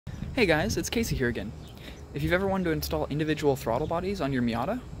Hey guys, it's Casey here again. If you've ever wanted to install individual throttle bodies on your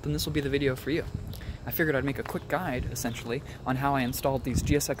Miata, then this will be the video for you. I figured I'd make a quick guide, essentially, on how I installed these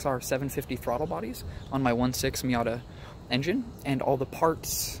GSXR 750 throttle bodies on my 1.6 Miata engine, and all the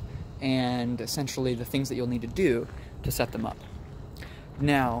parts and essentially the things that you'll need to do to set them up.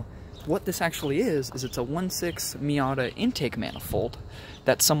 Now, what this actually is it's a 1.6 Miata intake manifold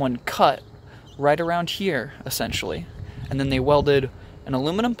that someone cut right around here, essentially, and then they welded an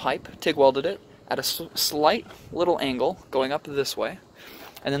aluminum pipe, TIG welded it, at a slight little angle going up this way,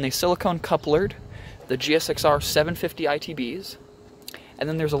 and then they silicone couplered the GSXR 750 ITBs, and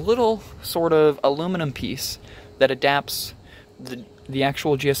then there's a little sort of aluminum piece that adapts the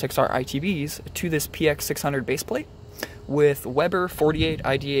actual GSXR ITBs to this PX600 base plate with Weber 48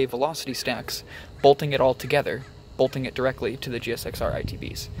 IDA velocity stacks bolting it all together, bolting it directly to the GSXR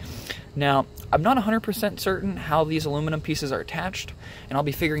ITBs. Now, I'm not 100% certain how these aluminum pieces are attached, and I'll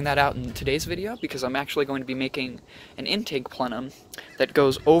be figuring that out in today's video because I'm actually going to be making an intake plenum that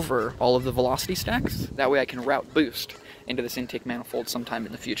goes over all of the velocity stacks. That way I can route boost into this intake manifold sometime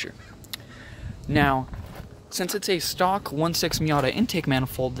in the future. Now, since it's a stock 1.6 Miata intake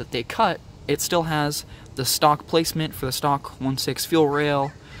manifold that they cut, it still has the stock placement for the stock 1.6 fuel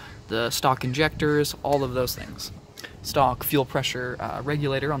rail, the stock injectors, all of those things. Stock fuel pressure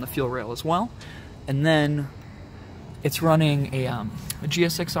regulator on the fuel rail as well, and then it's running a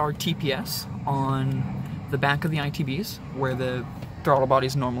GSXR TPS on the back of the ITBs where the throttle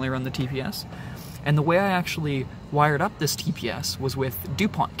bodies normally run the TPS. And the way I actually wired up this TPS was with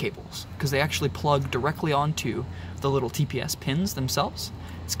DuPont cables, because they actually plug directly onto the little TPS pins themselves.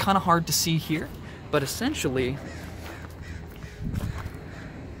 It's kind of hard to see here, but essentially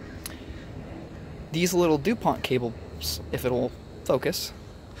these little DuPont cables, if it'll focus,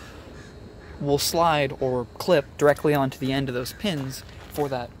 will slide or clip directly onto the end of those pins for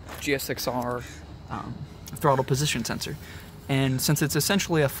that GSXR throttle position sensor. And since it's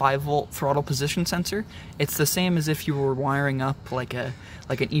essentially a 5-volt throttle position sensor, it's the same as if you were wiring up like an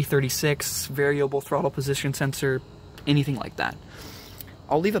E36 variable throttle position sensor, anything like that.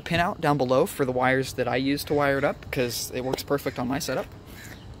 I'll leave a pinout down below for the wires that I use to wire it up because it works perfect on my setup,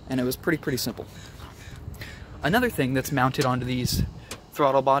 and it was pretty simple. Another thing that's mounted onto these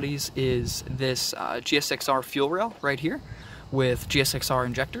throttle bodies is this GSXR fuel rail right here with GSXR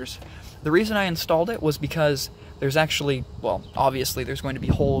injectors. The reason I installed it was because there's actually, well, obviously there's going to be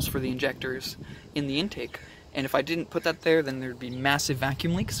holes for the injectors in the intake, and if I didn't put that there, then there'd be massive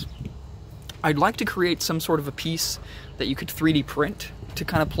vacuum leaks. I'd like to create some sort of a piece that you could 3D print to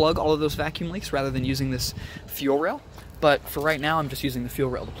kind of plug all of those vacuum leaks rather than using this fuel rail, but for right now I'm just using the fuel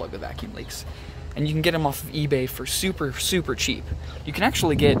rail to plug the vacuum leaks. And you can get them off of eBay for super cheap. You can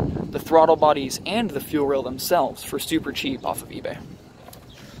actually get the throttle bodies and the fuel rail themselves for super cheap off of eBay.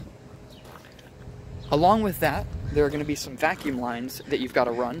 Along with that, there are going to be some vacuum lines that you've got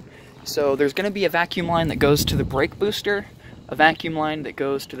to run. So there's going to be a vacuum line that goes to the brake booster, a vacuum line that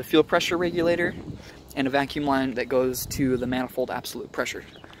goes to the fuel pressure regulator, and a vacuum line that goes to the manifold absolute pressure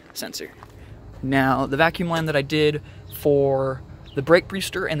sensor. Now, the vacuum line that I did for the brake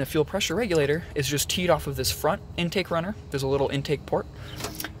booster and the fuel pressure regulator is just teed off of this front intake runner. There's a little intake port.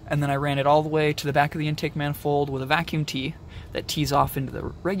 And then I ran it all the way to the back of the intake manifold with a vacuum tee that tees off into the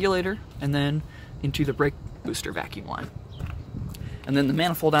regulator and then into the brake booster vacuum line. And then the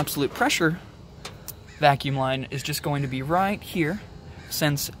manifold absolute pressure vacuum line is just going to be right here,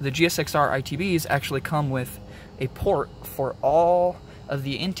 since the GSXR ITBs actually come with a port for all of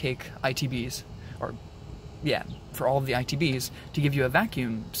the intake ITBs, or yeah, for all of the ITBs, to give you a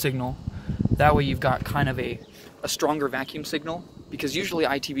vacuum signal. That way you've got kind of a stronger vacuum signal, because usually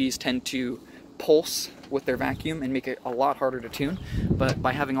ITBs tend to pulse with their vacuum and make it a lot harder to tune, but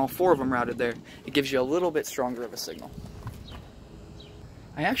by having all 4 of them routed there, it gives you a little bit stronger of a signal.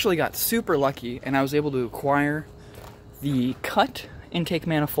 I actually got super lucky and I was able to acquire the cut intake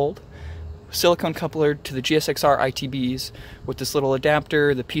manifold, silicone coupler to the GSXR ITBs with this little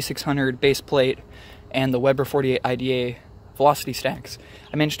adapter, the P600 base plate, and the Weber 48 IDA velocity stacks.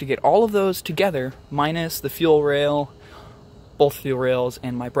 I managed to get all of those together, minus the fuel rail, both fuel rails,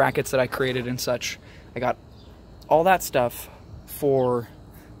 and my brackets that I created and such. I got all that stuff for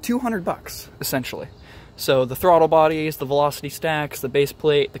 $200, essentially. So the throttle bodies, the velocity stacks, the base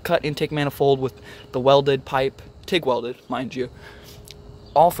plate, the cut intake manifold with the welded pipe, TIG welded, mind you,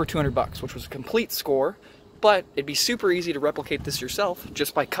 all for $200, which was a complete score, but it'd be super easy to replicate this yourself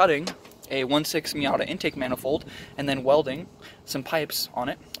just by cutting a 1.6 Miata intake manifold and then welding some pipes on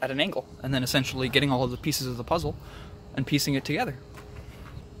it at an angle, and then essentially getting all of the pieces of the puzzle and piecing it together.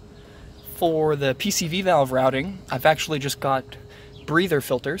 For the PCV valve routing, I've actually just got breather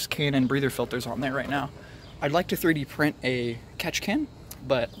filters, K&N breather filters on there right now. I'd like to 3D print a catch can,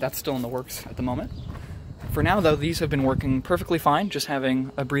 but that's still in the works at the moment. For now though, these have been working perfectly fine, just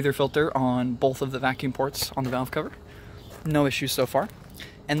having a breather filter on both of the vacuum ports on the valve cover. No issues so far.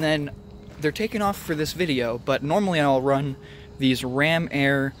 And then they're taken off for this video, but normally I'll run these Ram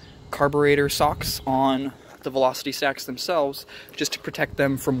Air carburetor socks on the velocity stacks themselves just to protect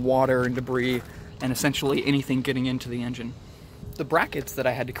them from water and debris and essentially anything getting into the engine. The brackets that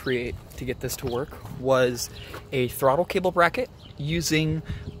I had to create to get this to work was a throttle cable bracket using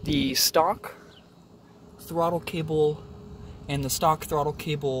the stock throttle cable and the stock throttle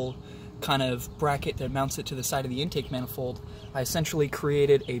cable kind of bracket that mounts it to the side of the intake manifold. I essentially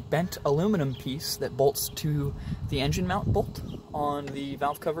created a bent aluminum piece that bolts to the engine mount bolt on the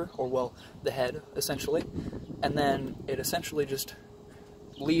valve cover, or well, the head essentially, and then it essentially just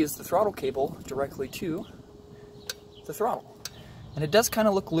leaves the throttle cable directly to the throttle. And it does kind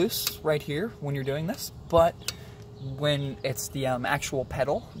of look loose right here when you're doing this, but when it's the actual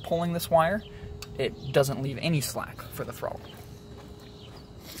pedal pulling this wire, it doesn't leave any slack for the throttle.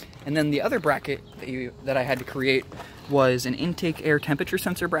 And then the other bracket that I had to create was an intake air temperature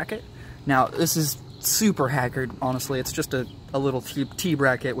sensor bracket. Now, this is super haggard, honestly. It's just a little T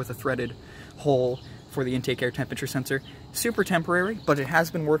bracket with a threaded hole for the intake air temperature sensor. Super temporary, but it has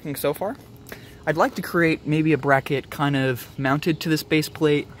been working so far. I'd like to create maybe a bracket kind of mounted to this base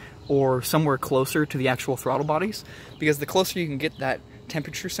plate or somewhere closer to the actual throttle bodies, because the closer you can get that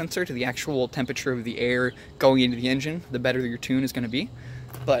temperature sensor to the actual temperature of the air going into the engine, the better your tune is going to be.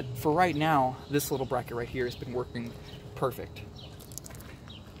 But for right now, this little bracket right here has been working perfect.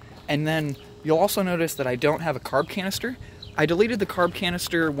 And then you'll also notice that I don't have a carb canister. I deleted the carb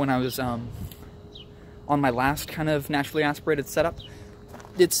canister when I was on my last kind of naturally aspirated setup.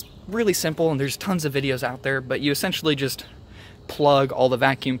 It's really simple and there's tons of videos out there, but you essentially just plug all the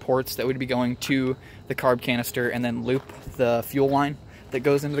vacuum ports that would be going to the carb canister and then loop the fuel line that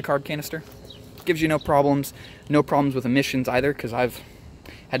goes into the carb canister. Gives you no problems with emissions either, because I've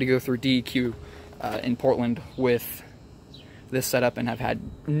had to go through DEQ in Portland with this setup and have had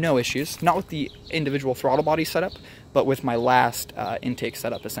no issues. Not with the individual throttle body setup, but with my last intake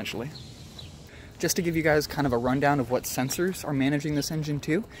setup essentially. Just to give you guys kind of a rundown of what sensors are managing this engine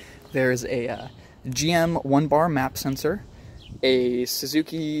too, there's a GM 1-bar map sensor, a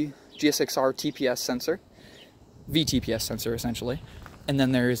Suzuki GSXR TPS sensor, VTPS sensor essentially, and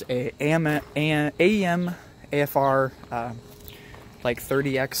then there's a AEM AFR like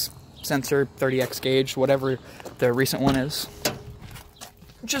 30X sensor, 30X gauge, whatever the recent one is.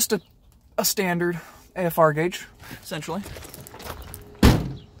 Just a standard AFR gauge, essentially.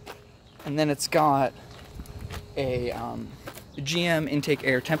 And then it's got a GM intake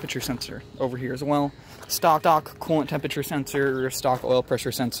air temperature sensor over here as well. Stock coolant temperature sensor, stock oil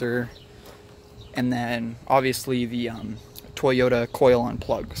pressure sensor, and then obviously the Toyota coil-on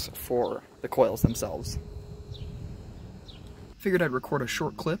plugs for the coils themselves. Figured I'd record a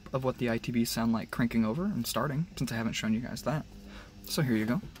short clip of what the ITBs sound like cranking over and starting, since I haven't shown you guys that. So here you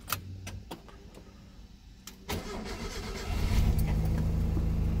go.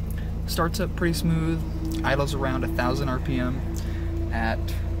 Starts up pretty smooth, idles around 1,000 RPM at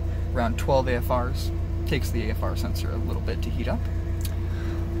around 12 AFRs. Takes the AFR sensor a little bit to heat up.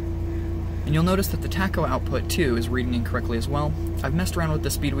 And you'll notice that the tacho output too is reading incorrectly as well. I've messed around with the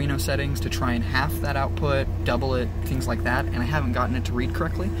Speeduino settings to try and half that output, double it, things like that, and I haven't gotten it to read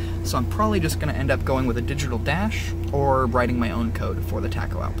correctly, so I'm probably just going to end up going with a digital dash or writing my own code for the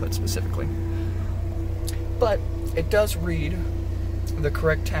tacho output specifically. But it does read the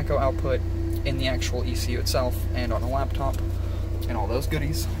correct tacho output in the actual ECU itself and on a laptop and all those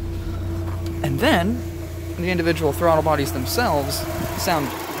goodies. And then the individual throttle bodies themselves sound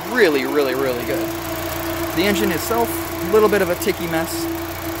really, really, really good. The engine itself, a little bit of a ticky mess,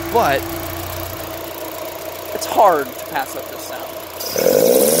 but it's hard to pass up this sound.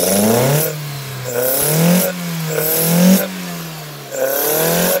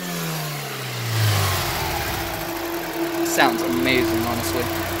 Sounds amazing, honestly.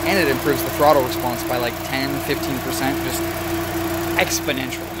 And it improves the throttle response by like 10-15%, just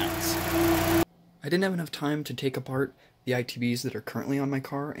exponential amounts. I didn't have enough time to take apart the ITBs that are currently on my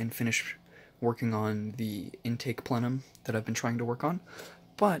car and finish working on the intake plenum that I've been trying to work on,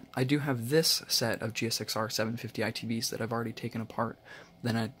 but I do have this set of GSXR 750 ITBs that I've already taken apart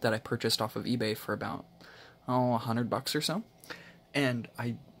that I purchased off of eBay for about, $100 or so, and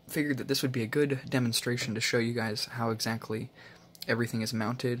I figured that this would be a good demonstration to show you guys how exactly everything is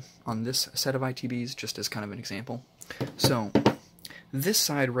mounted on this set of ITBs, just as kind of an example. So this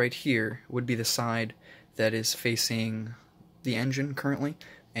side right here would be the side that is facing the engine currently,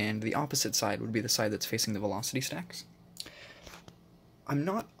 and the opposite side would be the side that's facing the velocity stacks. I'm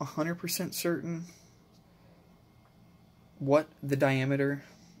not 100% certain what the diameter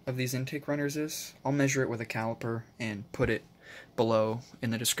of these intake runners is. I'll measure it with a caliper and put it below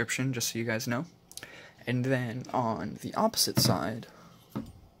in the description just so you guys know. And then on the opposite side,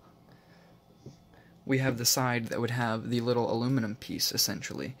 we have the side that would have the little aluminum piece,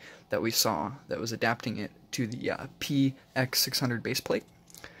 essentially, that we saw that was adapting it to the PX600 base plate.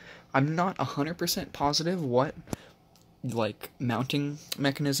 I'm not 100% positive what, like, mounting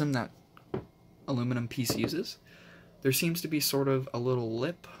mechanism that aluminum piece uses. There seems to be sort of a little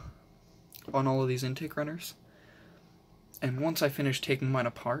lip on all of these intake runners. And once I finish taking mine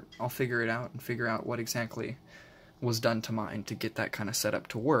apart, I'll figure it out and figure out what exactly was done to mine to get that kind of setup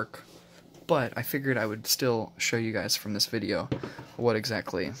to work. But I figured I would still show you guys from this video what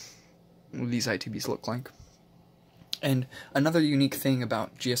exactly these ITBs look like. And another unique thing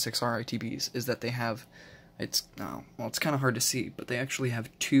about GSXR ITBs is that they have, it's kind of hard to see, but they actually have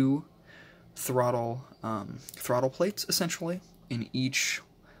two throttle plates, essentially, in each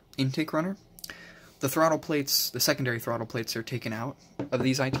intake runner. The throttle plates, the secondary throttle plates, are taken out of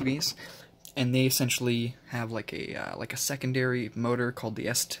these ITBs, and they essentially have like a secondary motor called the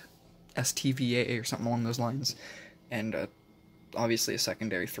STVA or something along those lines, and obviously a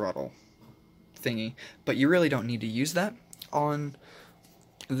secondary throttle thingy. But you really don't need to use that on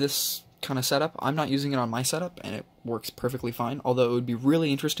this kind of setup. I'm not using it on my setup, and it works perfectly fine, although it would be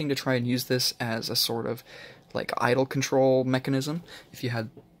really interesting to try and use this as a sort of like idle control mechanism. If you had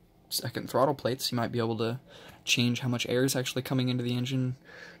second throttle plates, you might be able to change how much air is actually coming into the engine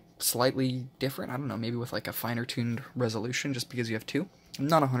slightly different. I don't know, maybe with like a finer tuned resolution just because you have two. I'm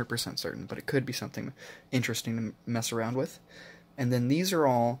not 100% certain, but it could be something interesting to mess around with. And then these are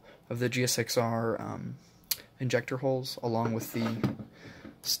all of the GSXR injector holes, along with the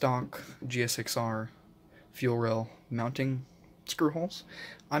stock GSXR fuel rail mounting screw holes.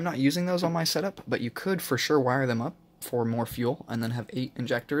 I'm not using those on my setup, but you could for sure wire them up for more fuel and then have 8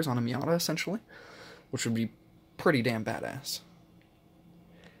 injectors on a Miata, essentially, which would be pretty damn badass.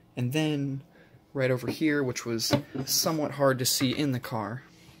 And then right over here, which was somewhat hard to see in the car,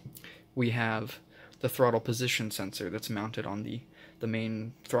 we have the throttle position sensor that's mounted on the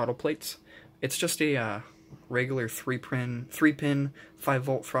main throttle plates. It's just a regular 3-pin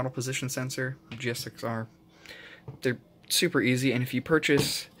 5-volt throttle position sensor, GSXR. They're super easy, and if you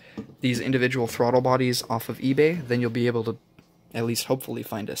purchase these individual throttle bodies off of eBay, then you'll be able to at least hopefully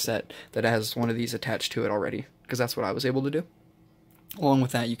find a set that has one of these attached to it already, because that's what I was able to do. Along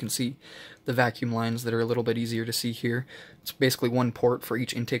with that, you can see the vacuum lines that are a little bit easier to see here. It's basically one port for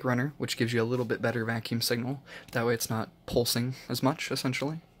each intake runner, which gives you a little bit better vacuum signal. That way it's not pulsing as much,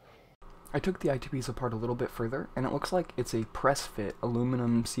 essentially. I took the ITBs apart a little bit further, and it looks like it's a press-fit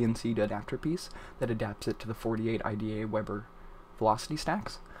aluminum CNC adapter piece that adapts it to the 48 IDA Weber velocity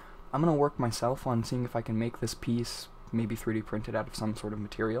stacks. I'm going to work myself on seeing if I can make this piece maybe 3D printed out of some sort of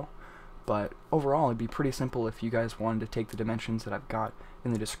material. But overall, it'd be pretty simple if you guys wanted to take the dimensions that I've got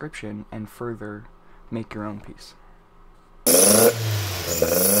in the description and further make your own piece.